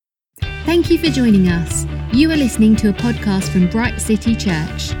Thank you for joining us. You are listening to a podcast from Bright City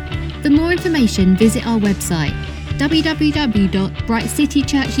Church. For more information, visit our website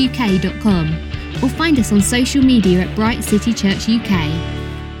www.brightcitychurchuk.com or find us on social media at Bright City Church UK.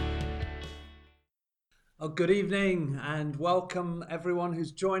 Oh, good evening and welcome everyone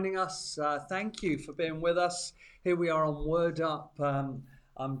who's joining us. Thank you for being with us. Here we are on Word Up. I'm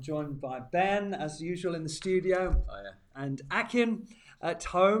joined by Ben, as usual, in the studio, and Akin at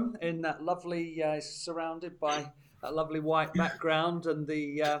home in that lovely, surrounded by that lovely white background and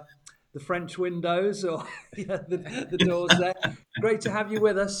the French windows or the doors there. Great to have you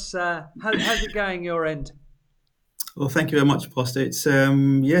with us. How's it going your end? Well, thank you very much, Pastor. It's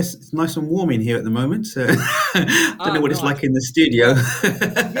yes, it's nice and warm in here at the moment. Don't know what it's like in the studio.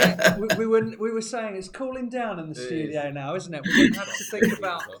 Yeah, we were saying it's cooling down in the studio now, isn't it? We're going to have to think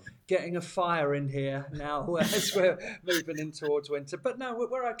about getting a fire in here now as we're moving in towards winter. But no,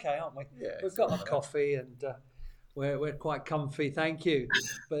 we're okay, aren't we? Yeah, we've got our coffee and we're quite comfy. Thank you.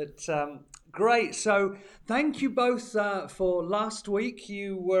 But great. So thank you both for last week.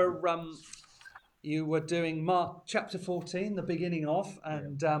 You were doing Mark chapter 14, the beginning of,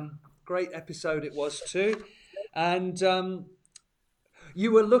 and great episode it was too. And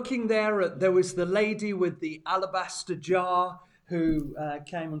you were looking there was the lady with the alabaster jar who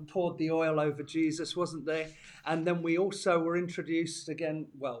came and poured the oil over Jesus, wasn't there? And then we also were introduced,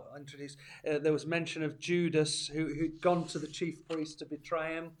 there was mention of Judas who'd gone to the chief priest to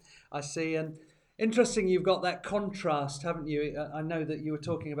betray him, I see. And interesting, you've got that contrast, haven't you? I know that you were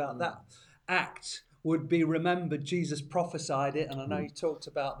talking about that act would be remembered. Jesus prophesied it, and I know you talked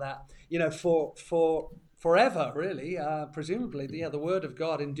about that, for forever, really, presumably. The word of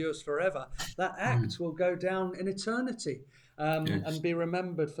God endures forever. That act will go down in eternity and be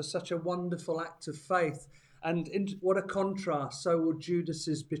remembered for such a wonderful act of faith. And what a contrast. So will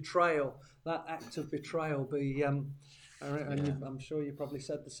Judas's betrayal, that act of betrayal, be... I'm sure you probably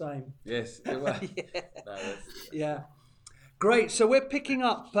said the same. Yes, it was. Yeah. Great. So we're picking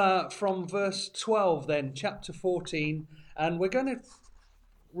up from verse 12 then, chapter 14, and we're going to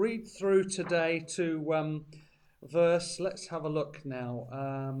read through today to let's have a look now.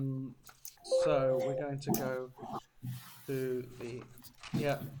 So we're going to go to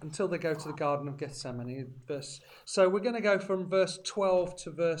until they go to the Garden of Gethsemane. So we're going to go from verse 12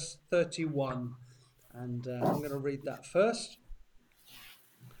 to verse 31, and I'm going to read that first.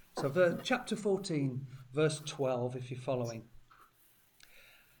 So chapter 14, verse 12, if you're following.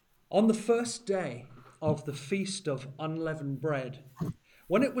 On the first day of the Feast of Unleavened Bread,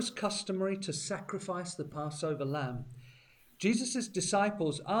 when it was customary to sacrifice the Passover lamb, Jesus'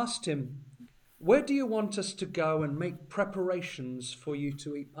 disciples asked him, "Where do you want us to go and make preparations for you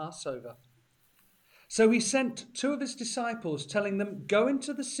to eat Passover?" So he sent two of his disciples, telling them, "Go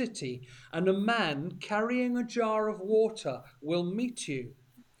into the city, and a man carrying a jar of water will meet you.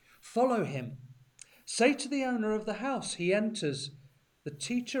 Follow him. Say to the owner of the house he enters, 'The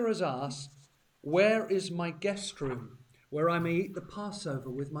teacher has asked, where is my guest room, where I may eat the Passover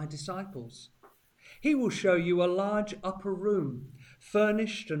with my disciples?' He will show you a large upper room,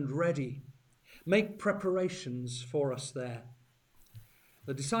 furnished and ready. Make preparations for us there."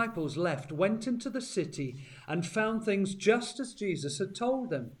 The disciples left, went into the city, and found things just as Jesus had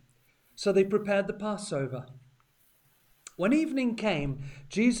told them. So they prepared the Passover. When evening came,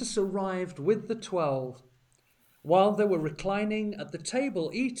 Jesus arrived with the 12. While they were reclining at the table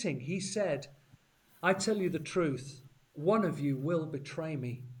eating, he said, "I tell you the truth, one of you will betray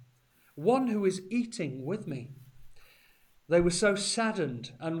me, one who is eating with me." They were so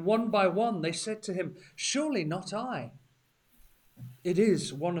saddened, and one by one they said to him, "Surely not I." "It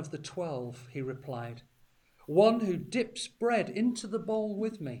is one of the 12, he replied, "one who dips bread into the bowl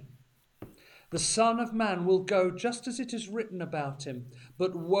with me. The Son of Man will go just as it is written about him,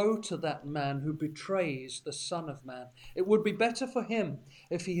 but woe to that man who betrays the Son of Man. It would be better for him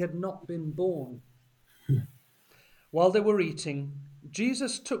if he had not been born." While they were eating,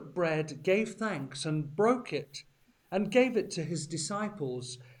 Jesus took bread, gave thanks, and broke it, and gave it to his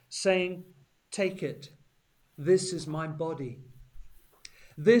disciples, saying, "Take it, this is my body.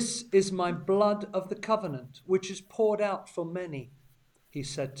 This is my blood of the covenant, which is poured out for many," he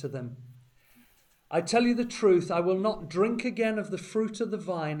said to them. "I tell you the truth, I will not drink again of the fruit of the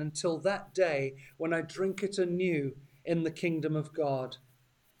vine until that day when I drink it anew in the kingdom of God."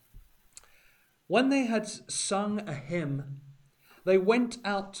 When they had sung a hymn, they went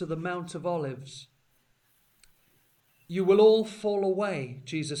out to the Mount of Olives. "You will all fall away,"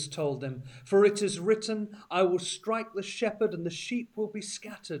 Jesus told them, "for it is written, 'I will strike the shepherd and the sheep will be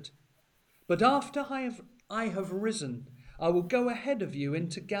scattered.' But after I have risen, I will go ahead of you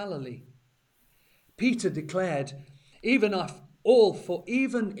into Galilee." Peter declared, even if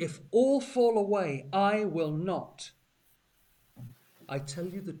all fall away, I will not. I tell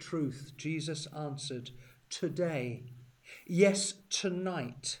you the truth, Jesus answered, today, yes,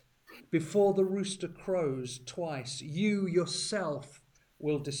 tonight, before the rooster crows twice, you yourself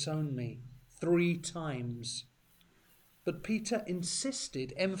will disown me 3 times. But Peter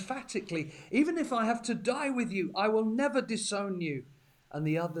insisted emphatically, even if I have to die with you, I will never disown you. And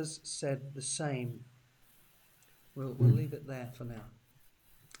the others said the same. We'll leave it there for now.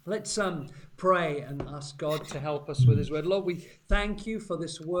 Let's pray and ask God to help us with his word. Lord, we thank you for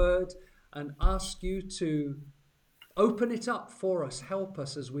this word and ask you to open it up for us. Help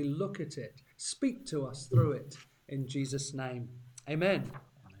us as we look at it. Speak to us through it in Jesus' name. Amen.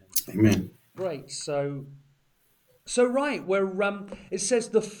 Amen. Great. So right, it says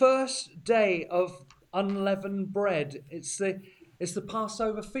the first day of unleavened bread. It's the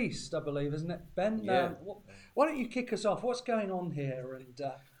Passover feast, I believe, isn't it, Ben? Yeah. Why don't you kick us off? What's going on here? And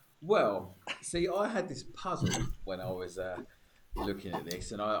Well, see, I had this puzzle when I was looking at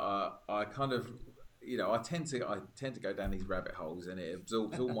this, and I kind of, I tend to go down these rabbit holes, and it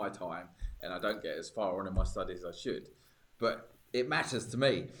absorbs all my time, and I don't get as far on in my studies as I should. But it matters to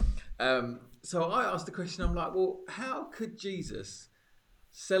me. So I asked the question. I'm like, well, how could Jesus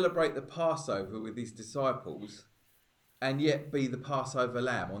celebrate the Passover with his disciples and yet be the Passover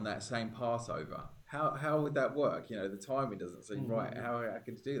lamb on that same Passover? How would that work? The timing doesn't seem right. How I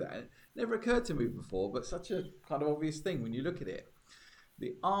could do that? And it never occurred to me before, but such a kind of obvious thing when you look at it.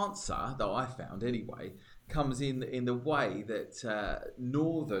 The answer that I found, anyway, comes in the way that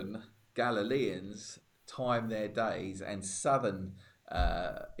northern Galileans time their days and southern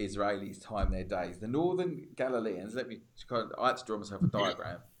Israelis time their days. The northern Galileans, I had to draw myself a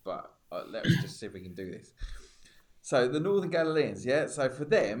diagram, but let's just see if we can do this. So the northern Galileans, so for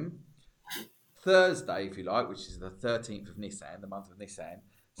them, Thursday, if you like, which is the 13th of Nisan, the month of Nisan,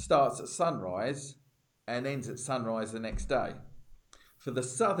 starts at sunrise and ends at sunrise the next day. For the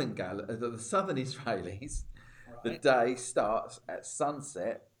southern Israelis, the day starts at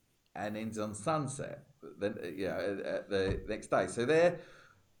sunset and ends on sunset. The next day. So they're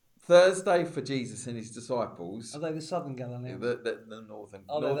Thursday for Jesus and his disciples. Are they the southern Galileans? The northern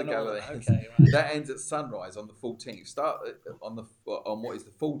Galileans. Okay, right. That ends at sunrise on the 14th. Start on what is the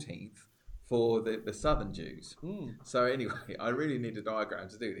 14th for the southern Jews. So anyway, I really need a diagram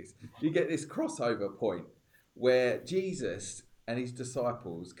to do this. You get this crossover point where Jesus and his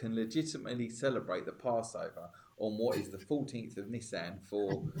disciples can legitimately celebrate the Passover on what is the 14th of Nisan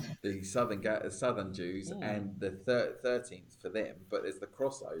for the southern Jews and the 13th for them. But there's the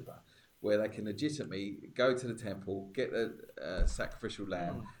crossover where they can legitimately go to the temple, get the sacrificial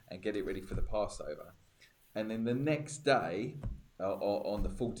lamb and get it ready for the Passover. And then the next day, on the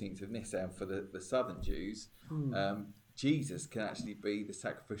 14th of Nisan for the southern Jews, Jesus can actually be the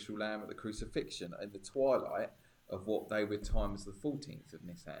sacrificial lamb at the crucifixion in the twilight of what they would time as the 14th of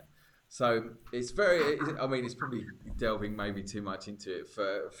Nisan. So it's it's probably delving maybe too much into it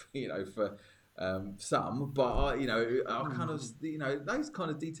for some, but I kind of, those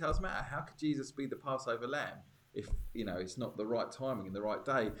kind of details matter. How could Jesus be the Passover lamb if, it's not the right timing and the right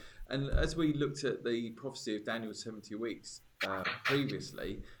day? And as we looked at the prophecy of Daniel's 70 weeks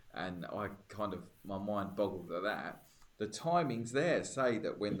previously, and my mind boggled at that, the timings there say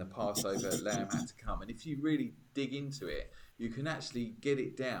that when the Passover lamb had to come. And if you really dig into it, you can actually get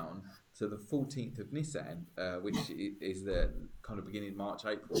it down to the 14th of Nisan, which is the kind of beginning March,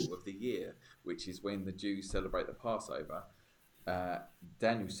 April of the year, which is when the Jews celebrate the Passover.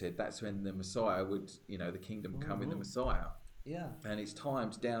 Daniel said that's when the Messiah would, the kingdom come in the Messiah. Yeah. And it's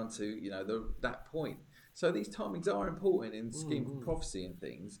timed down to, that point. So these timings are important in the scheme of prophecy and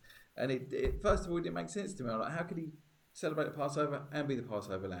things. And it first of all, it didn't make sense to me. I'm like, how could he celebrate the Passover and be the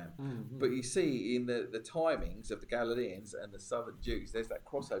Passover lamb? But you see in the timings of the Galileans and the southern Jews, there's that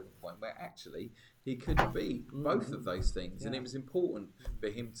crossover point where actually he could be both of those things. And it was important for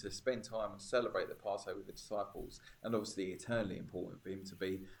him to spend time and celebrate the Passover with the disciples, and obviously eternally important for him to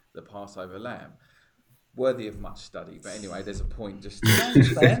be the Passover lamb. Worthy of much study. But anyway, there's a point just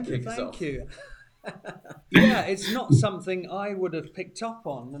Thanks, Ben. kick us Thank off. you. Yeah, it's not something I would have picked up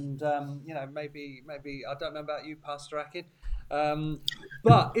on, and maybe I don't know about you, Pastor Akin,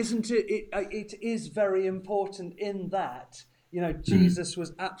 but isn't it? It is very important in that Jesus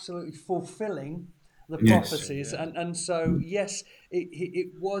was absolutely fulfilling the prophecies, and so yes,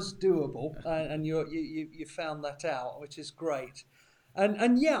 it was doable, and you found that out, which is great.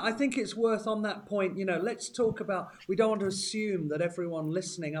 And yeah, I think it's worth on that point. Let's talk about. We don't want to assume that everyone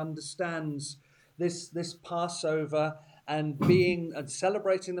listening understands this Passover and being and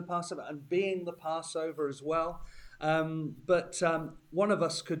celebrating the Passover and being the Passover as well. But one of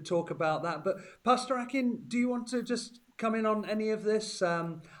us could talk about that. But Pastor Akin, do you want to just come in on any of this?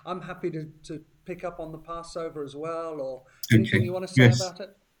 I'm happy to pick up on the Passover as well, or anything you want to say about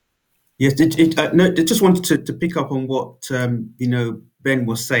it? Yes, no, I just wanted to pick up on what Ben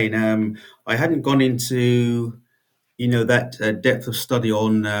was saying. I hadn't gone into that depth of study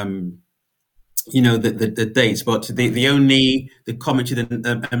on the dates, but the commentary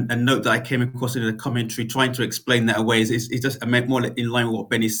and note that I came across in the commentary trying to explain that away is just more in line with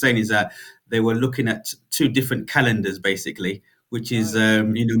what Ben is saying, is that they were looking at two different calendars basically, which is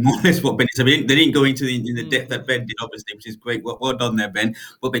more or less what Ben said. They didn't go into the depth that Ben did, obviously, which is great. Well done there, Ben.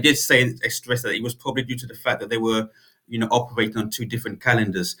 But they did stress that it was probably due to the fact that they were operating on two different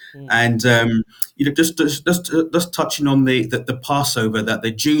calendars. And just touching on the Passover that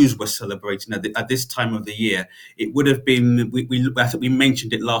the Jews were celebrating at this time of the year, it would have been, I think we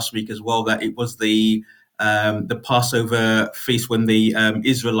mentioned it last week as well, that it was the Passover feast when the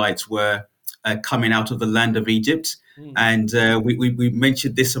Israelites were coming out of the land of Egypt. And we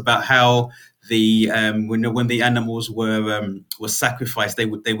mentioned this about how when the animals were sacrificed, they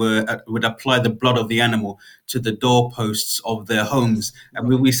would apply the blood of the animal to the doorposts of their homes. And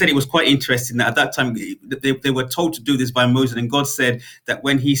we said it was quite interesting that at that time they were told to do this by Moses, and God said that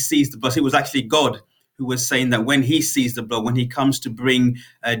when he sees the blood, it was actually God who was saying that when he sees the blood, when he comes to bring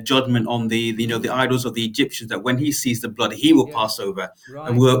judgment on the idols of the Egyptians, that when he sees the blood, he will pass over. Right.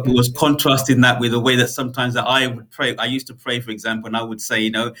 And we was contrasting that with the way that sometimes that I would pray. I used to pray, for example, and I would say,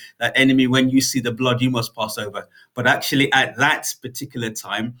 that enemy, when you see the blood, you must pass over. But actually, at that particular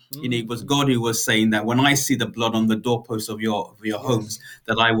time, it was God who was saying that when I see the blood on the doorposts of your homes,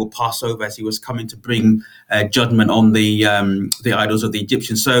 that I will pass over, as he was coming to bring judgment on the idols of the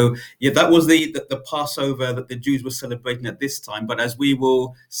Egyptians. So that was the Passover that the Jews were celebrating at this time. But as we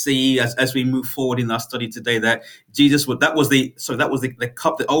will see as we move forward in our study today, that that was the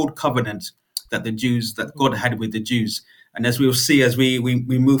cup, the old covenant that God had with the Jews. And as we will see as we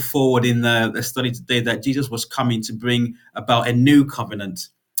move forward in the study today, that Jesus was coming to bring about a new covenant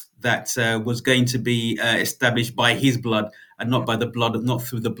that was going to be established by his blood and not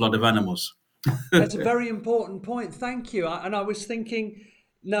through the blood of animals. That's a very important point. Thank you. And I was thinking,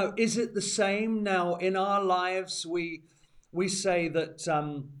 now, is it the same now in our lives? We say that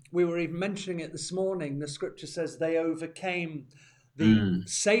we were even mentioning it this morning. The scripture says they overcame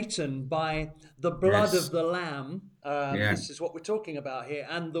Satan by the blood of the Lamb. This is what we're talking about here,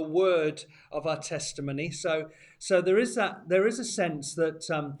 and the word of our testimony. So there is a sense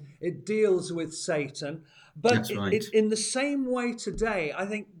that it deals with Satan, but in the same way today, I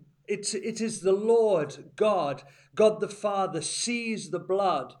think it is the Lord God the Father sees the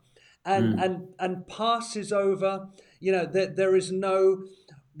blood and passes over.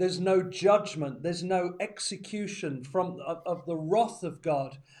 There's no judgment, there's no execution of the wrath of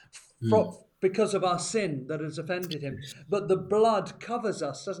God because of our sin that has offended him. But the blood covers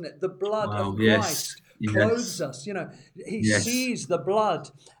us, doesn't it? The blood of Christ clothes us. He sees the blood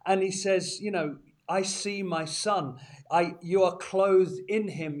and he says, I see my son. You are clothed in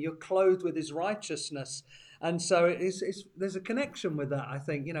him. You're clothed with his righteousness. And so there's a connection with that, I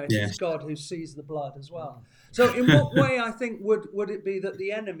think. It's God who sees the blood as well. So in what way, I think, would it be that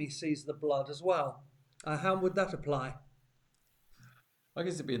the enemy sees the blood as well? How would that apply? I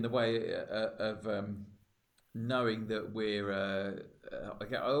guess it'd be in the way of knowing that we're...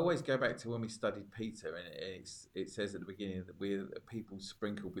 I always go back to when we studied Peter, and it says at the beginning that we're a people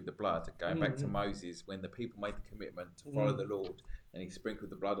sprinkled with the blood. Going back to Moses, when the people made the commitment to follow the Lord, and he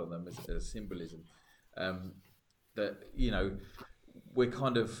sprinkled the blood on them as symbolism. That we're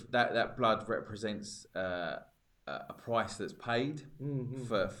kind of that blood represents a price that's paid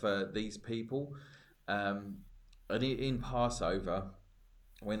for these people, and in Passover,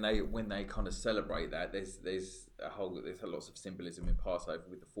 when they kind of celebrate that, there's lots of symbolism in Passover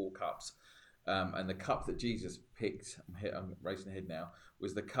with the 4 cups, and the cup that Jesus picked, I'm raising the head now,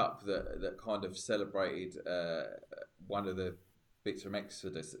 was the cup that kind of celebrated one of the bits from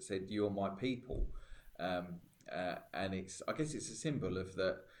Exodus that said, "You're my people." And I guess it's a symbol of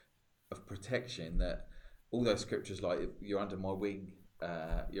protection, that all those scriptures like "You're under my wing,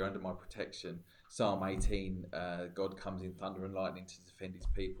 you're under my protection." Psalm 18, God comes in thunder and lightning to defend his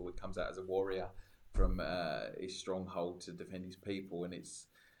people. It comes out as a warrior from his stronghold to defend his people, and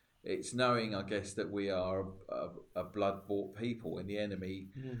it's knowing, I guess, that we are a blood-bought people, and the enemy.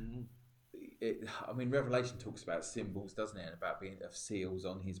 Revelation talks about symbols, doesn't it? About being of seals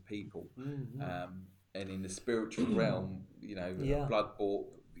on his people. And in the spiritual realm, blood bought,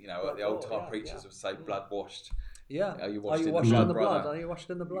 the old time preachers would say blood washed, Yeah. Are you Are you washed washed in the blood? brother? Are you washed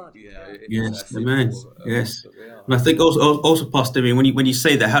in the blood? Yes, That's amen. simple, Yes, that we are. and I think also, Pastor, I mean, when you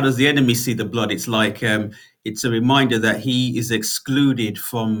say that, how does the enemy see the blood? It's like it's a reminder that he is excluded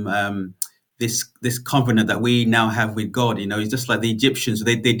from this covenant that we now have with God. You know, it's just like the Egyptians;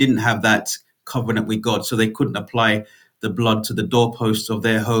 they didn't have that covenant with God, so they couldn't apply the blood to the doorposts of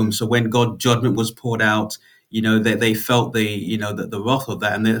their home. So when God's judgment was poured out, you know, they felt the wrath of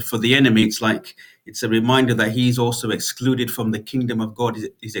that. And for the enemy, it's like it's a reminder that he's also excluded from the kingdom of God.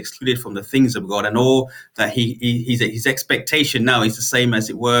 He's excluded from the things of God, and all that his expectation now is the same as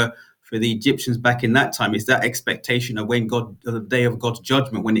it were for the Egyptians back in that time. Is that expectation of when the day of God's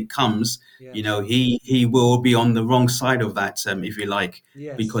judgment, when it comes, Yes. you know, he will be on the wrong side of that, if you like,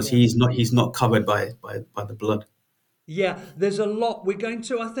 Yes, because yes. he's not covered by the blood. Yeah, there's a lot. We're going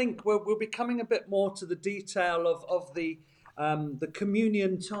to, I think, we'll be coming a bit more to the detail of the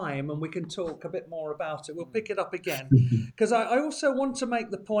communion time, and we can talk a bit more about it. We'll pick it up again, because I also want to make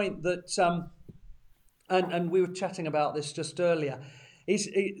the point that, and we were chatting about this just earlier,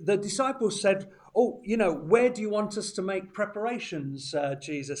 the disciples said, oh, you know, where do you want us to make preparations,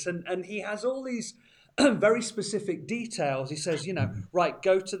 Jesus? And he has all these very specific details. He says, you know, right,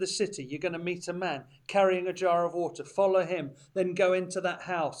 go to the city. You're going to meet a man carrying a jar of water. Follow him. Then go into that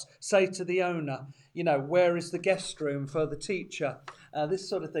house. Say to the owner, you know, where is the guest room for the teacher? This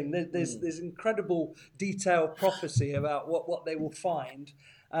sort of thing. There's incredible detailed prophecy about what they will find.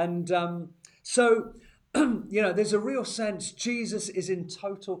 And so, you know, there's a real sense Jesus is in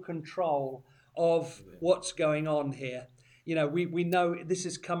total control of what's going on here. You know, we know this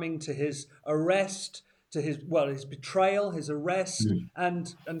is coming to his arrest, to his betrayal, his arrest,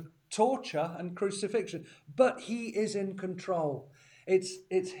 and torture and crucifixion. But he is in control. It's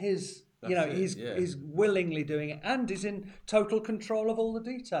his. You know, he's willingly doing it, and is in total control of all the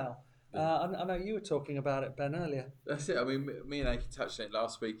detail. I know you were talking about it, Ben, earlier. That's it. I mean, me and Aki touched on it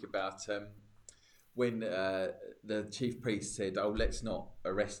last week about when the chief priest said, oh, let's not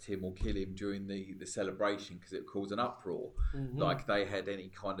arrest him or kill him during the celebration because it would cause an uproar, like they had any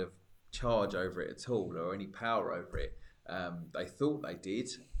kind of charge over it at all or any power over it. They thought they did,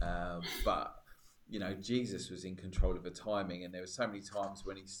 but, you know, Jesus was in control of the timing, and there were so many times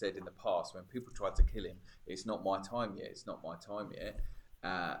when he said in the past, when people tried to kill him, it's not my time yet, it's not my time yet.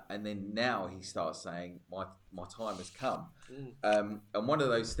 And then now he starts saying, my time has come. And one of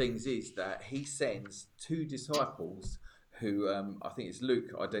those things is that he sends two disciples who, I think it's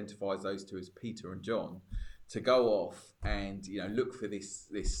Luke identifies those two as Peter and John, to go off and, you know, look for this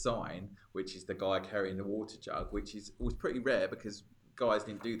sign, which is the guy carrying the water jug, which was pretty rare because guys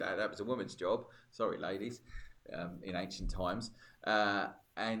didn't do that. That was a woman's job. Sorry, ladies, in ancient times.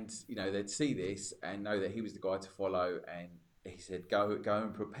 And, you know, they'd see this and know that he was the guy to follow, and he said, go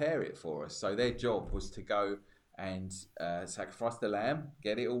and prepare it for us. So their job was to go and sacrifice the lamb,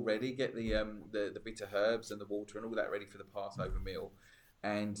 get it all ready, get the bitter herbs and the water and all that ready for the Passover meal,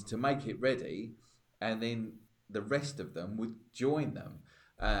 and to make it ready, and then the rest of them would join them.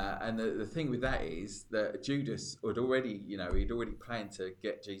 And the thing with that is that Judas had already, you know, he'd already planned to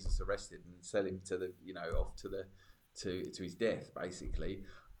get Jesus arrested and sell him to the, you know, off to his death, basically.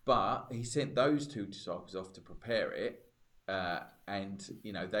 But he sent those two disciples off to prepare it. And,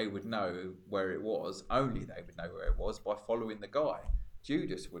 you know, they would know where it was. Only they would know where it was by following the guy.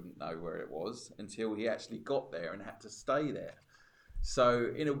 Judas wouldn't know where it was until he actually got there and had to stay there.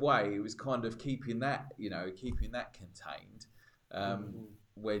 So in a way, it was kind of keeping that contained.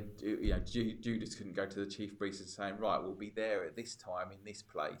 Where, you know, Judas couldn't go to the chief priest and saying, right, we'll be there at this time in this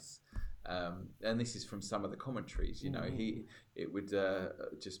place. And this is from some of the commentaries. You know, it would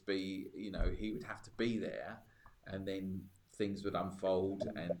just be, you know, he would have to be there, and then things would unfold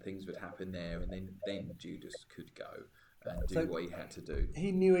and things would happen there, and then Judas could go and do what he had to do.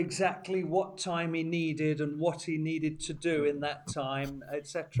 He knew exactly what time he needed and what he needed to do in that time,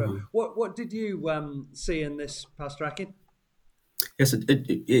 etc. What did you see in this, Pastor Akin? Yes,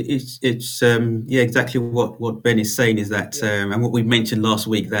 it's exactly what Ben is saying is that, and what we mentioned last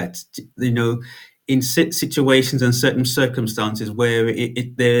week, that, you know, in situations and certain circumstances where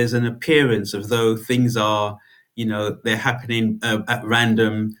there's an appearance of though things are, you know, they're happening at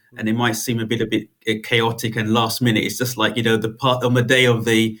random, and it might seem a bit chaotic and last minute. It's just like, you know, the part on the day of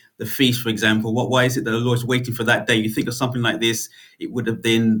the feast, for example. Why is it that the Lord's waiting for that day? You think of something like this, it would have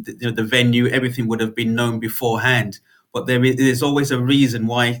been, you know, the venue, everything would have been known beforehand. but there's always a reason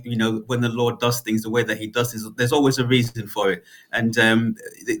why, when the Lord does things the way that he does this, there's always a reason for it. And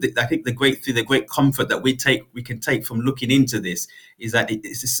I think the great comfort that we can take from looking into this is that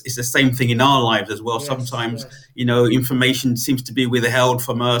it's the same thing in our lives as well. Yes, Sometimes, yes. information seems to be withheld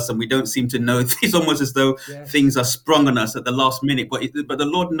from us, and we don't seem to know. It's almost as though Yes. things are sprung on us at the last minute. But the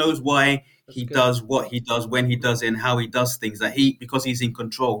Lord knows why he good. does what he does, when he does it, and how he does things. Because he's in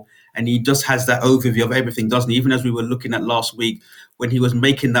control, and he just has that overview of everything, doesn't he? Even as we were looking at last week, when he was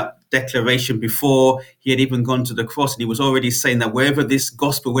making that declaration before he had even gone to the cross, and he was already saying that wherever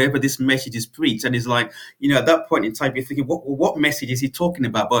this message is preached, and it's like, at that point in time, you're thinking, what message is he talking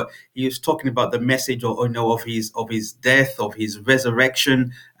about? But he was talking about the message of his death, of his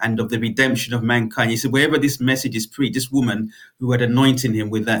resurrection, and of the redemption of mankind. He said, wherever this message is preached, this woman who had anointed him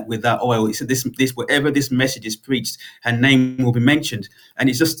with that oil, he said, this wherever this message is preached, her name will be mentioned. And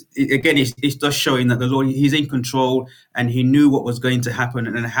it's just just showing that the Lord, he's in control, and he knew what was going to happen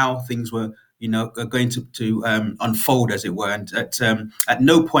and how things were, are going to unfold, as it were. And at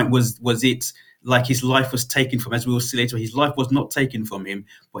no point was it like his life was taken from, as we will see later. His life was not taken from him,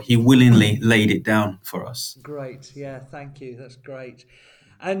 but he willingly laid it down for us. Great. Yeah, thank you. That's great.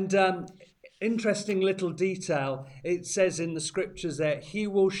 And interesting little detail. It says in the scriptures there, he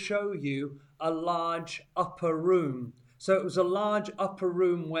will show you a large upper room. So it was a large upper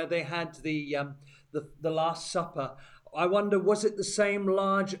room where they had the Last Supper. I wonder, was it the same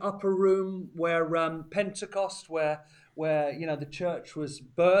large upper room where Pentecost, where the church was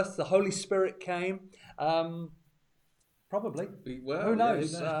birthed, the Holy Spirit came? Probably. Well, who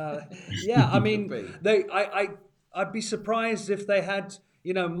knows? Yeah, I mean, I'd be surprised if they had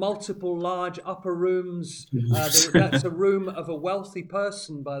multiple large upper rooms. That's a room of a wealthy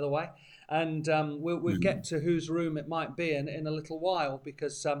person, by the way. And we'll get to whose room it might be in a little while,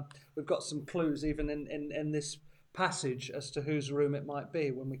 because we've got some clues even in this passage as to whose room it might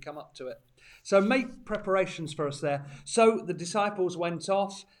be when we come up to it. So make preparations for us there. So the disciples went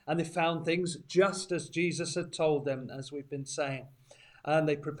off and they found things just as Jesus had told them, as we've been saying. And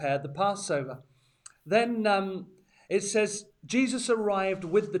they prepared the Passover. Then it says, Jesus arrived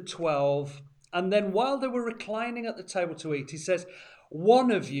with the 12, and then while they were reclining at the table to eat, he says,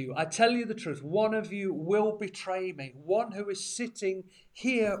 one of you, I tell you the truth, one of you will betray me. One who is sitting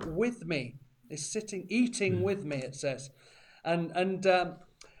here with me is eating with me, it says. And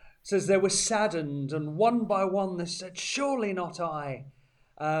says they were saddened, and one by one they said, surely not I.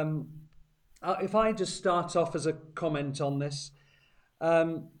 If I just start off as a comment on this,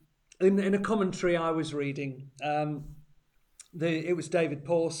 in a commentary I was reading, it was David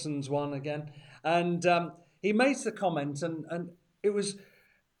Pawson's one again, and he makes the comment, and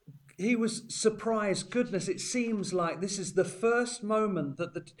he was surprised. Goodness, it seems like this is the first moment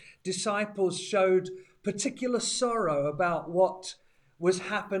that the disciples showed particular sorrow about what was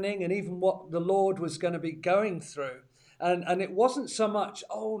happening and even what the Lord was going to be going through. And it wasn't so much,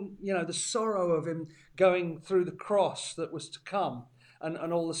 the sorrow of him going through the cross that was to come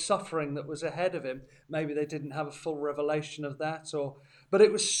and all the suffering that was ahead of him. Maybe they didn't have a full revelation of that, but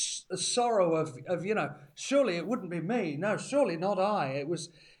it was a sorrow of surely it wouldn't be me. No, surely not I. It was,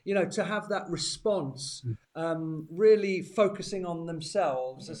 to have that response, really focusing on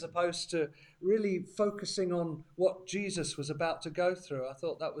themselves as opposed to really focusing on what Jesus was about to go through. I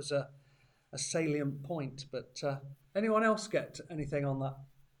thought that was a salient point. But anyone else get anything on that?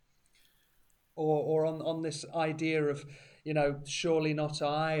 Or on this idea of, surely not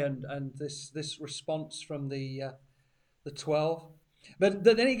I, and this response from the 12. But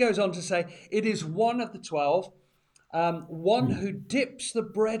then he goes on to say, it is one of the 12, one who dips the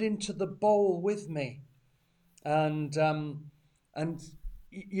bread into the bowl with me. And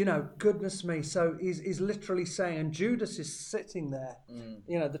goodness me. So he's literally saying, and Judas is sitting there,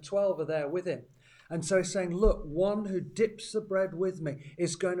 the 12 are there with him. And so he's saying, look, one who dips the bread with me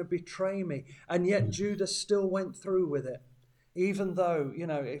is going to betray me. And yet Judas still went through with it. Even though,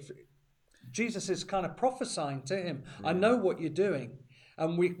 if Jesus is kind of prophesying to him, I know what you're doing.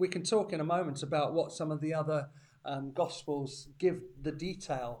 And we can talk in a moment about what some of the other Gospels give the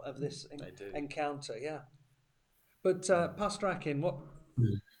detail of this encounter. Yeah. But Pastor Akin,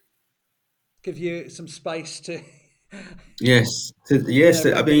 give you some space to... Yes.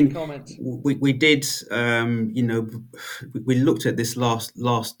 I mean, we did, we looked at this last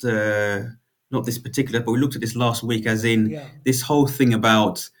not this particular, but we looked at this last week, as in this whole thing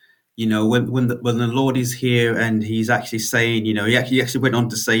about, when the Lord is here and he's actually saying, he actually went on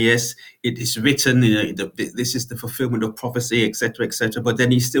to say, yes, it is written, this is the fulfillment of prophecy, etc., etc. But then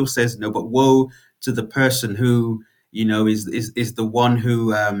he still says, no, but woe to the person who is the one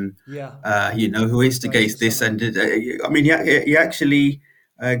who who instigates this. And I mean, he actually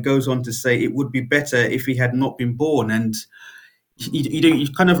goes on to say it would be better if he had not been born. And you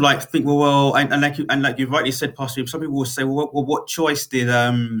kind of like think, and like you rightly said, Pastor, some people will say, well, what choice did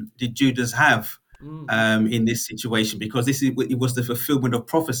Judas have in this situation? Because it was the fulfillment of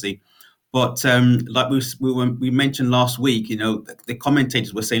prophecy. But like we mentioned last week, the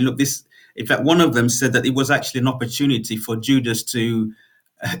commentators were saying, look, this. In fact, one of them said that it was actually an opportunity for Judas to,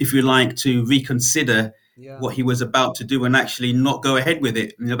 if you like, to reconsider what he was about to do and actually not go ahead with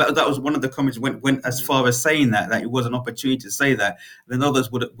it. That was one of the comments went as far as saying that it was an opportunity to say that. Then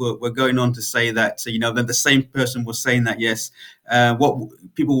others were going on to say that, then the same person was saying that, yes, what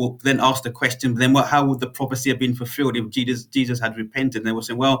people will then ask the question, then how would the prophecy have been fulfilled if Jesus had repented? And they were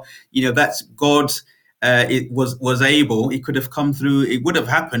saying, well, that's God's. It was able. It could have come through. It would have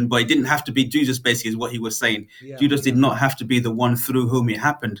happened, but it didn't have to be Judas. Basically, is what he was saying. Judas did not have to be the one through whom it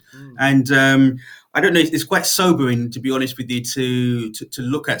happened. And I don't know. It's quite sobering, to be honest with you, to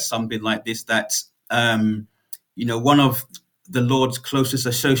look at something like this. That one of the Lord's closest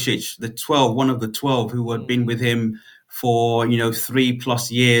associates, one of the 12 who had been with him for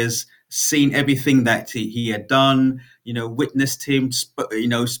 3+ years, seen everything that he had done, witnessed him,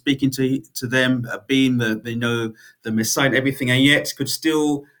 speaking to them, being the Messiah and everything, and yet could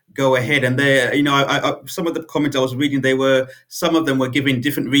still go ahead. And there, some of the comments I was reading, some of them were giving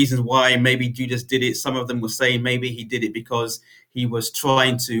different reasons why maybe Judas did it. Some of them were saying maybe he did it because he was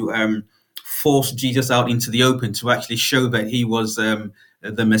trying to force Jesus out into the open to actually show that he was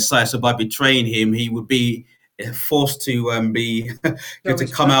the Messiah. So by betraying him, he would be forced to to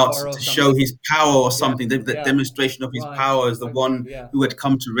come out to show his power or something. The demonstration of his power as the one who had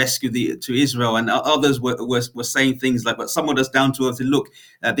come to rescue to Israel. And others were saying things like, but someone that's down to earth, look,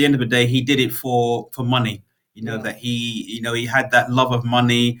 at the end of the day, he did it for money. That he had that love of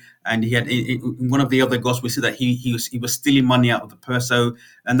money, and he had in one of the other gospels we see that he was stealing money out of the purse. So,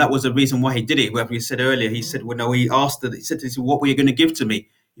 and that was the reason why he did it. Where we said earlier, he said, he asked that, he said, what were you going to give to me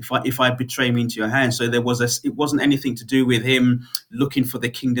if I betray me into your hands? So it wasn't anything to do with him looking for the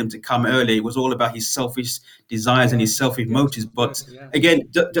kingdom to come early. It was all about his selfish desires and his selfish motives. But again,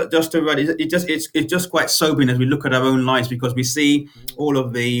 just to write, it's just quite sobering as we look at our own lives, because we see all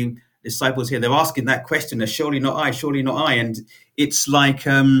of the disciples here. They're asking that question: surely not I, surely not I. And it's like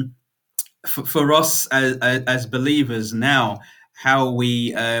for us as believers now, how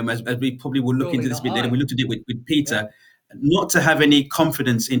we as we probably will look into this bit later, we looked at it with Peter. Not to have any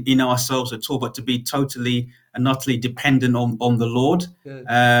confidence in ourselves at all, but to be totally and utterly dependent on the Lord.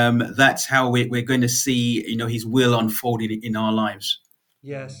 That's how we're going to see, His will unfolding in our lives.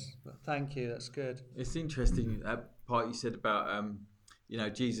 Yes, thank you. That's good. It's interesting that part you said about,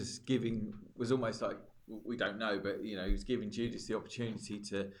 Jesus giving was almost like, we don't know, but he was giving Judas the opportunity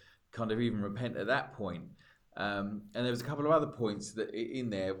to kind of even repent at that point. And there was a couple of other points that in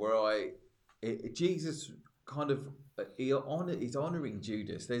there where Jesus kind of. He's honouring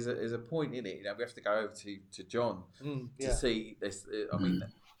Judas. There's a point in it. We have to go over to John to see this. I mean,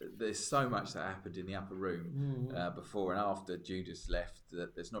 there's so much that happened in the upper room before and after Judas left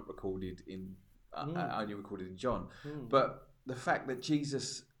that's not recorded only recorded in John. But the fact that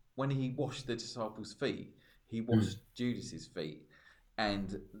Jesus, when he washed the disciples' feet, he washed Judas's feet.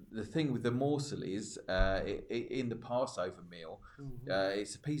 And the thing with the morsel is, in the Passover meal,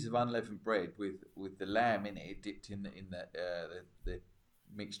 it's a piece of unleavened bread with the lamb in it, dipped in the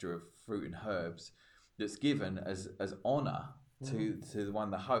mixture of fruit and herbs, that's given as honour to the one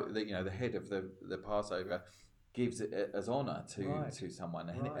the head of the Passover gives it as honour to someone,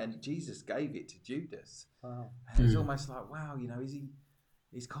 and Jesus gave it to Judas. Wow. And it's almost like, wow,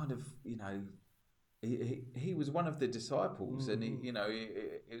 he's kind of He was one of the disciples, and he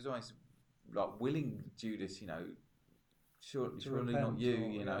was almost like willing Judas, surely not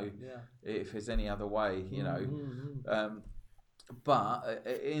you, if there's any other way, But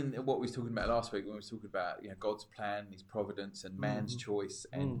in what we were talking about last week, when we were talking about God's plan, His providence, and man's choice,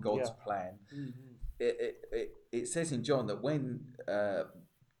 and God's plan, it says in John that when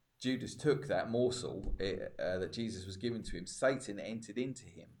Judas took that morsel that Jesus was giving to him, Satan entered into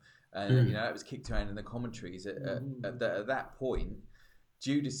him. And that was kicked around in the commentaries. At that point,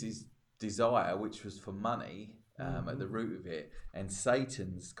 Judas's desire, which was for money, at the root of it, and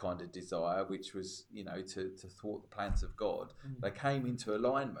Satan's kind of desire, which was to thwart the plans of God, they came into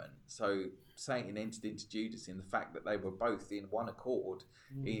alignment. So Satan entered into Judas in the fact that they were both in one accord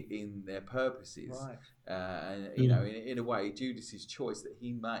in their purposes. Right. And in a way, Judas's choice that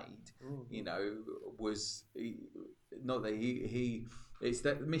he made, was not that he it's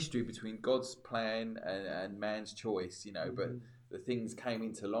that mystery between God's plan and man's choice, you know. But the things came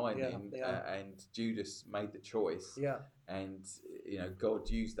into line then, and Judas made the choice. Yeah. And you know, God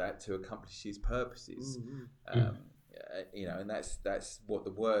used that to accomplish His purposes. You know, and that's what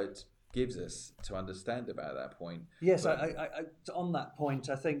the Word gives us to understand about that point. Yes, I on that point,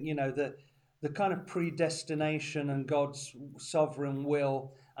 I think, you know, the kind of predestination and God's sovereign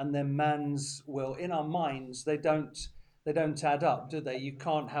will and then man's will in our minds, they don't add up, do they? You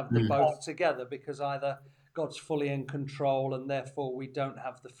can't have them both together, because either God's fully in control and therefore we don't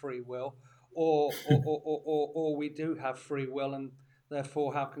have the free will, or we do have free will and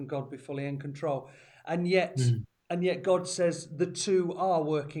therefore how can God be fully in control? And yet God says the two are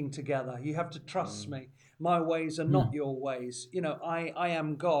working together. You have to trust me. My ways are not your ways. You know, I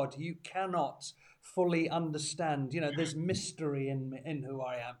am God. You cannot fully understand. You know, there's mystery in who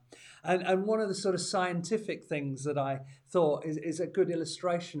I am. And one of the sort of scientific things that I thought is a good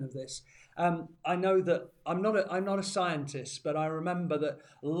illustration of this. I know that I'm not a scientist, but I remember that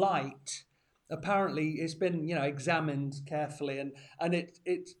light apparently it's been, you know, examined carefully, and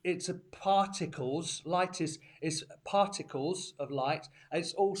it's a particles. Light is particles of light.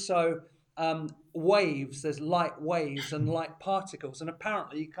 It's also waves. There's light waves and light particles, and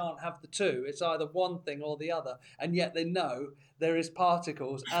apparently you can't have the two. It's either one thing or the other, and yet they know there is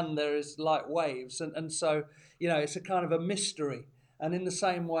particles and there is light waves, and so, you know, it's a kind of a mystery. And in the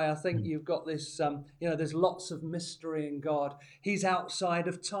same way, I think you've got this, you know, there's lots of mystery in God. He's outside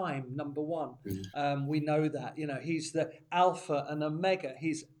of time, number one. We know that, you know, he's the Alpha and Omega.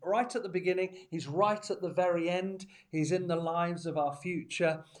 He's right at the beginning. He's right at the very end. He's in the lives of our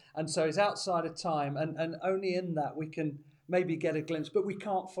future. And so he's outside of time. And only in that we can maybe get a glimpse, but we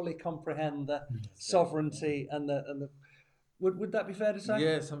can't fully comprehend the sovereignty and the would that be fair to say?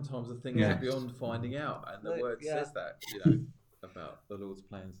 Yeah, sometimes the things are beyond finding out. And the Word says that, you know, about the Lord's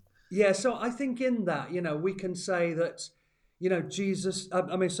plans. Yeah, so I think in that, you know, we can say that, you know, Judas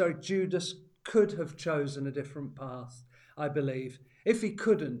could have chosen a different path, I believe. If he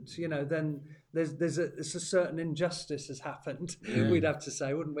couldn't, you know, then there's a certain injustice has happened, we'd have to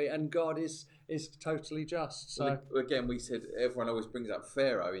say, wouldn't we? And God is totally just. So well, again, we said everyone always brings up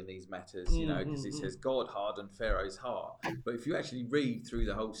Pharaoh in these matters, you know, because it says God hardened Pharaoh's heart. But if you actually read through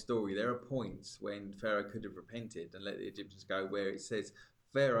the whole story, there are points when Pharaoh could have repented and let the Egyptians go, where it says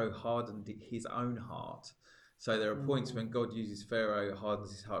Pharaoh hardened his own heart. So there are points when God uses Pharaoh,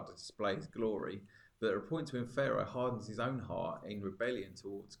 hardens his heart to display his glory. But there are points when Pharaoh hardens his own heart in rebellion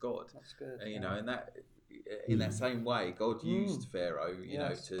towards God. That's good. And, you know, and that in that same way, God used Pharaoh, you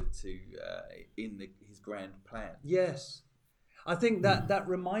know, to his grand plan. Yes. I think that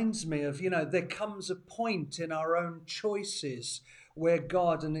reminds me of, you know, there comes a point in our own choices where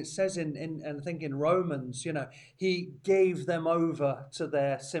God, and it says in I think in Romans, you know, he gave them over to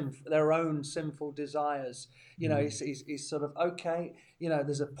their own sinful desires. You know, he's sort of, okay, you know,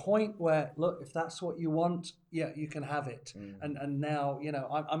 there's a point where, look, if that's what you want, yeah, you can have it. And now, you know,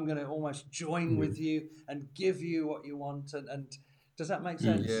 I'm going to almost join with you and give you what you want. And does that make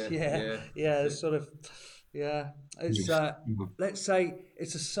sense? Yeah. It's sort of, it's let's say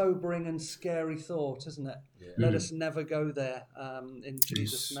it's a sobering and scary thought, isn't it? Let us never go there, in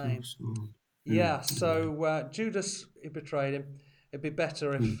Jesus' name. So Judas, he betrayed him. It'd be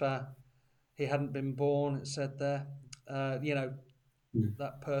better if he hadn't been born, it said there, you know,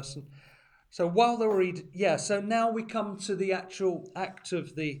 that person. So while they were eating, so now we come to the actual act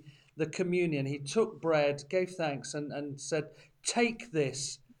of the communion. He took bread, gave thanks, and said, take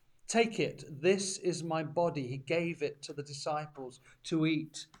it, this is my body. He gave it to the disciples to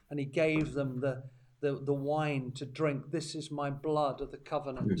eat, and he gave them the wine to drink. This is my blood of the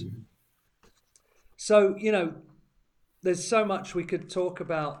covenant. So, you know, there's so much we could talk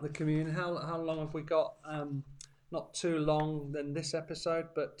about the communion. How long have we got? Not too long than this episode,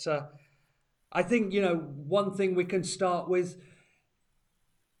 but I think, you know, one thing we can start with,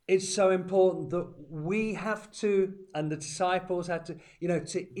 it's so important that we have to, and the disciples had to, you know,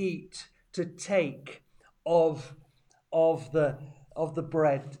 to eat, to take of the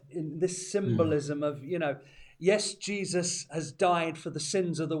bread, in this symbolism of, you know, yes, Jesus has died for the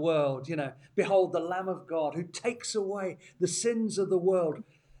sins of the world. You know, behold the Lamb of God who takes away the sins of the world.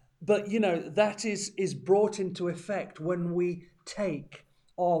 But, you know, that is brought into effect when we take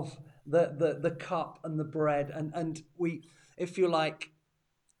of the cup and the bread, and we, if you like,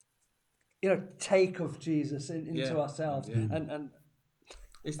 you know, take of Jesus into ourselves, and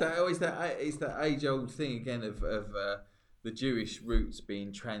it's that age-old thing again of the Jewish roots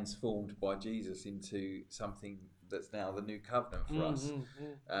being transformed by Jesus into something that's now the new covenant for us.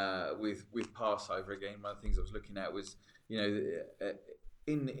 With Passover again, one of the things I was looking at was, you know,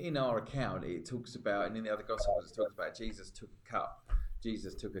 in our account it talks about, and in the other Gospels it talks about Jesus took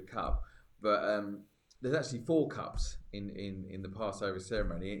a cup, but there's actually 4 cups in the Passover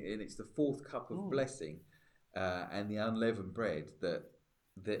ceremony, and it's the 4th cup of blessing and the unleavened bread that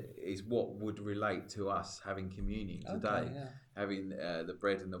is what would relate to us having communion today. Okay, yeah. Having the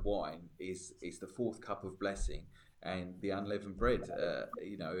bread and the wine is the 4th cup of blessing, and the unleavened bread,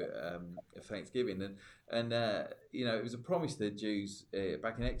 of Thanksgiving, and it was a promise to the Jews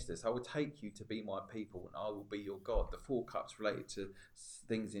back in Exodus. I will take you to be my people, and I will be your God. The 4 cups related to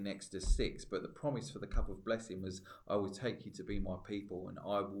things in Exodus 6, but the promise for the cup of blessing was, I will take you to be my people, and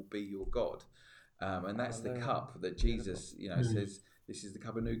I will be your God. And that's the cup that Jesus, says, this is the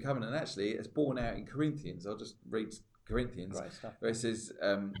cup of new covenant. And actually, it's borne out in Corinthians. I'll just read Corinthians, where it says,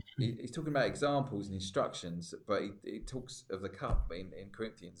 he's talking about examples and instructions, but he talks of the cup in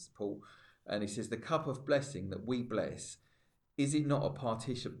Corinthians, Paul, and he says, the cup of blessing that we bless, is it not a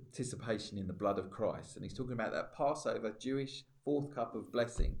participation in the blood of Christ? And he's talking about that Passover Jewish 4th cup of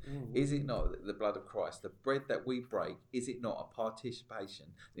blessing. Is it not the blood of Christ? The bread that we break, is it not a participation?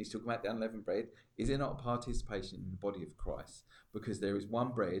 And he's talking about the unleavened bread. Is it not a participation in the body of Christ? Because there is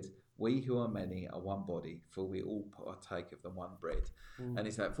one bread, we who are many are one body, for we all partake of the one bread. And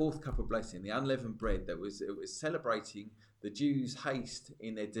it's that 4th cup of blessing, the unleavened bread, it was celebrating the Jews' haste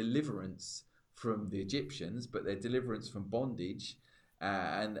in their deliverance from the Egyptians, but their deliverance from bondage,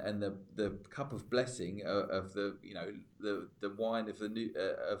 and the cup of blessing of the wine of the new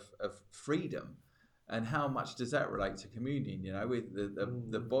of freedom. And how much does that relate to communion? With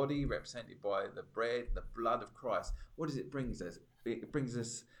the body represented by the bread, the blood of Christ. What does it bring us? It brings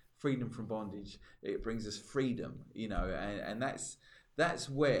us freedom from bondage. It brings us freedom. And that's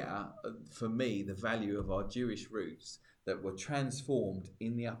where, for me, the value of our Jewish roots that were transformed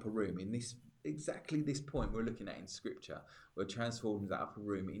in the upper room, in this exactly this point we're looking at in Scripture, were transformed the upper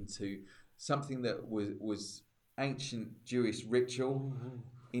room into something that was ancient Jewish ritual,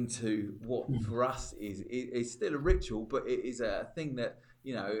 into what for us is still a ritual, but it is a thing that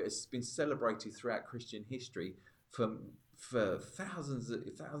has been celebrated throughout Christian history for thousands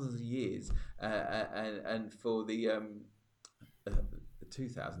of years, and for the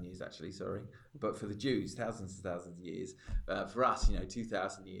 2,000 years actually, but for the Jews, thousands of years. For us,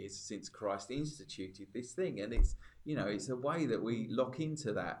 2,000 years since Christ instituted this thing, and it's a way that we lock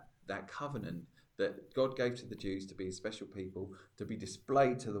into that covenant that God gave to the Jews to be a special people, to be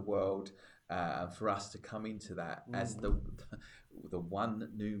displayed to the world, for us to come into that as the one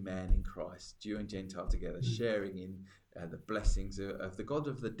new man in Christ, Jew and Gentile together, sharing in the blessings of the God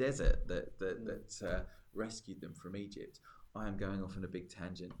of the desert that rescued them from Egypt. I am going off on a big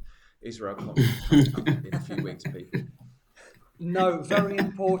tangent. Israel conference coming up in a few weeks, people. No, very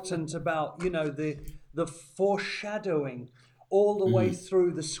important about the foreshadowing all the way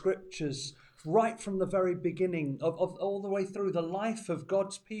through the Scriptures, right from the very beginning of all the way through the life of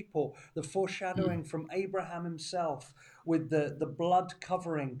God's people, the foreshadowing from Abraham himself with the blood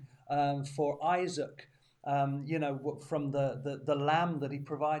covering for Isaac, from the lamb that he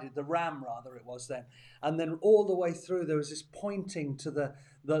provided, the ram rather it was then, and then all the way through there was this pointing to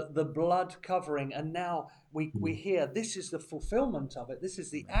the blood covering, and now we hear this is the fulfillment of it. This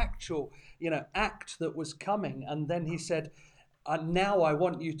is the actual act that was coming, and then he said, and now I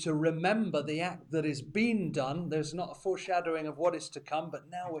want you to remember the act that is being done. There's not a foreshadowing of what is to come,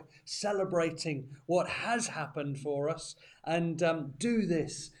 but now we're celebrating what has happened for us, and do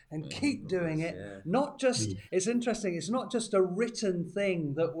this and keep doing it. Yeah. Not just, it's interesting, it's not just a written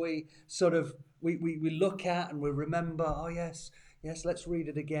thing that we sort of, we look at and we remember, oh yes, let's read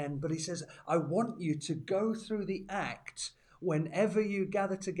it again. But he says, I want you to go through the act whenever you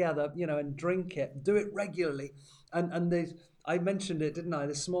gather together, and drink it, do it regularly. And I mentioned it, didn't I,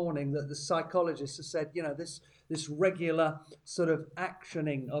 this morning, that the psychologists have said, this regular sort of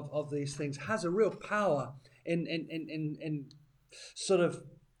actioning of these things has a real power in sort of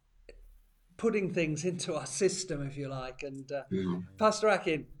putting things into our system, if you like. And Pastor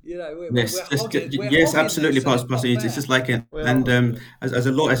Akin, yes, absolutely, Pastor. It's just like as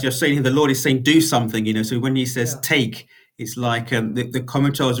a Lord, as you're saying, the Lord is saying, do something. So when He says take, it's like the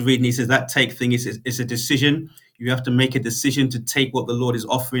commentary I was reading. He says that take thing is a decision. You have to make a decision to take what the Lord is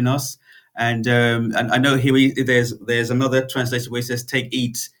offering us. And I know here there's another translation where he says, take,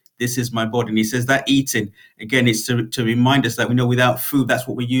 eat. This is my body. And he says that eating, again, it's to remind us that we know without food, that's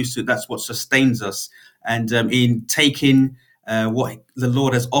what we're used to. That's what sustains us. And in taking what the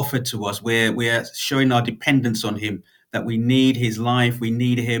Lord has offered to us, we are showing our dependence on Him. that we need his life. We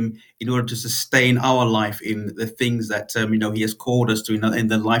need him in order to sustain our life in the things that, he has called us to in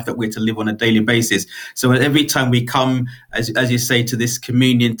the life that we're to live on a daily basis. So every time we come, as you say, to this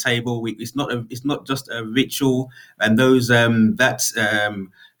communion table, it's not just a ritual, and those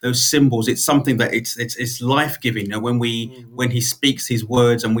symbols, it's something that it's life-giving. When he speaks his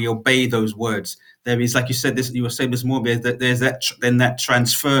words and we obey those words, there is, like you were saying this morning, there's that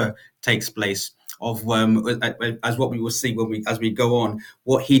transfer takes place of as what we will see as we go on,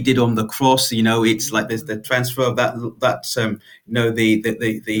 what he did on the cross. It's like there's the transfer of the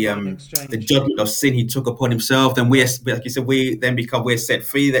judgment of sin he took upon himself. Then we, like you said, we're set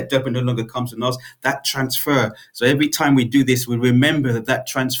free. That judgment no longer comes on us. That transfer. So every time we do this, we remember that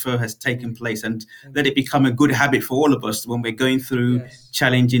transfer has taken place, and let it become a good habit for all of us when we're going through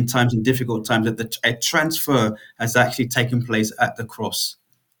challenging times and difficult times, that a transfer has actually taken place at the cross.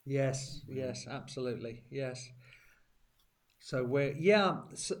 Yes, absolutely, yes. So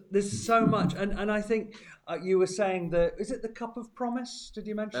there's so much, and I think you were saying is it the cup of promise? Did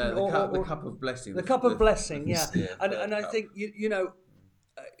you mention the cup of blessing? The cup of blessing, yeah. And I cup. think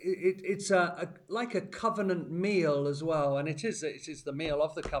it's like a covenant meal as well, and it is the meal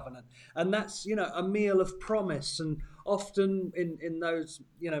of the covenant, and that's a meal of promise. And often in those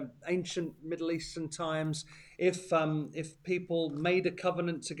ancient Middle Eastern times, if people made a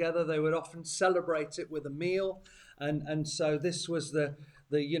covenant together, they would often celebrate it with a meal, and so this was the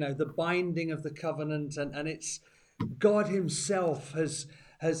binding of the covenant, and it's God Himself has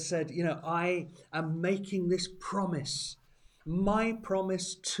said, I am making this promise. My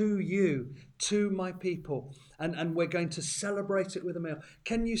promise to you, to my people, and we're going to celebrate it with a meal.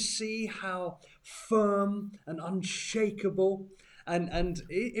 Can you see how firm and unshakable? And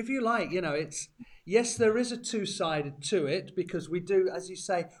if you like, it's, yes, there is a two-sided to it, because we do, as you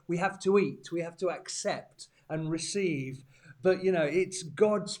say, we have to eat, we have to accept and receive. But it's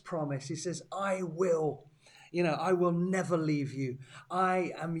God's promise. He says, I will never leave you.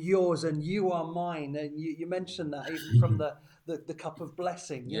 I am yours and you are mine. And you mentioned that even from the cup of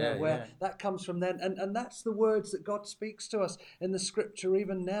blessing, where that comes from then. And that's the words that God speaks to us in the scripture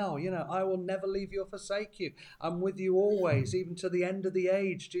even now. I will never leave you or forsake you. I'm with you always, even to the end of the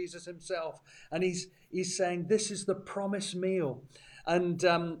age, Jesus Himself. And he's saying this is the promised meal. And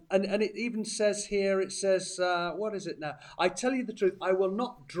it even says here, it says, what is it now? I tell you the truth, I will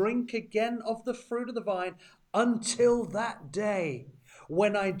not drink again of the fruit of the vine until that day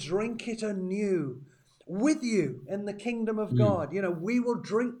when I drink it anew with you in the kingdom of God. We will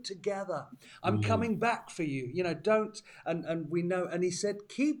drink together. I'm coming back for you. Don't, and we know, and He said,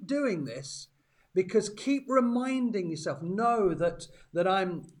 keep doing this, because keep reminding yourself, know that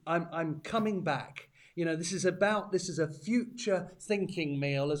I'm coming back. This is a future thinking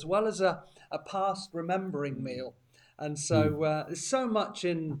meal as well as a past remembering meal. And so there's so much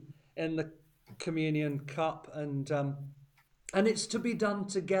in the communion cup, and it's to be done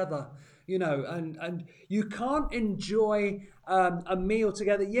together, and you can't enjoy a meal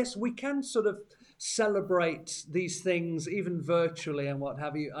together. Yes, we can sort of celebrate these things even virtually and what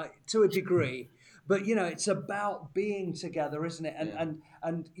have you, to a degree. But it's about being together, isn't it?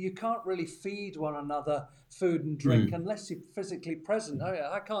 And you can't really feed one another food and drink unless you're physically present.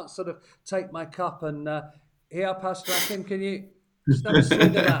 I can't sort of take my cup and here, Pastor Akin, can you just have a swig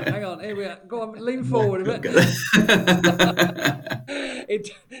of that? Hang on, here we are. Go on, lean forward a bit.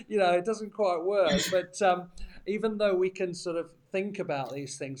 It doesn't quite work. But even though we can sort of think about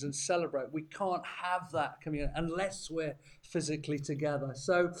these things and celebrate, we can't have that communion unless we're physically together.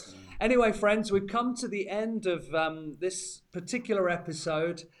 So anyway, friends, we've come to the end of this particular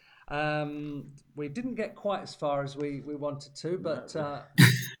episode. We didn't get quite as far as we wanted to, but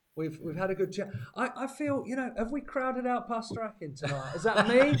we've had a good chat. I feel, have we crowded out Pastor Akin tonight? Is that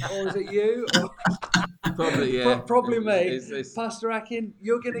me or is it you? Probably, yeah. Probably me. It's... Pastor Akin,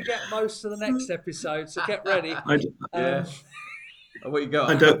 you're going to get most of the next episode, so get ready. What you got?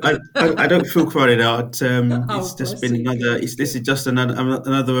 I don't feel crowded out. It's just been this is just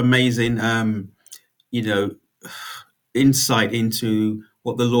another amazing, insight into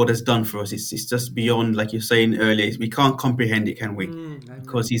what the Lord has done for us. It's just beyond, like you're saying earlier, we can't comprehend it, can we?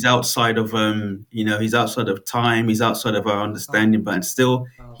 Because He's outside of, He's outside of time, He's outside of our understanding, but still,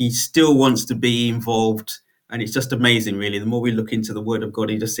 He still wants to be involved. And it's just amazing, really. The more we look into the Word of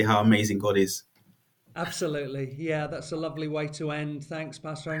God, you just see how amazing God is. Absolutely. Yeah, that's a lovely way to end. Thanks,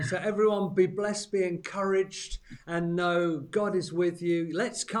 Pastor Akin. So everyone, be blessed, be encouraged, and know God is with you.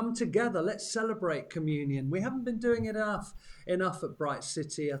 Let's come together. Let's celebrate communion. We haven't been doing it enough at Bright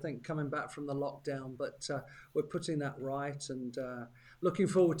City, I think, coming back from the lockdown, but we're putting that right and looking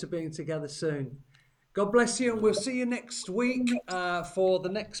forward to being together soon. God bless you, and we'll see you next week for the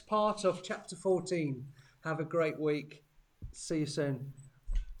next part of chapter 14. Have a great week. See you soon.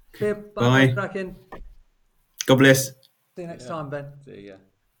 See you. Bye. Bye. Bracken. God bless. See you next time, Ben. See ya.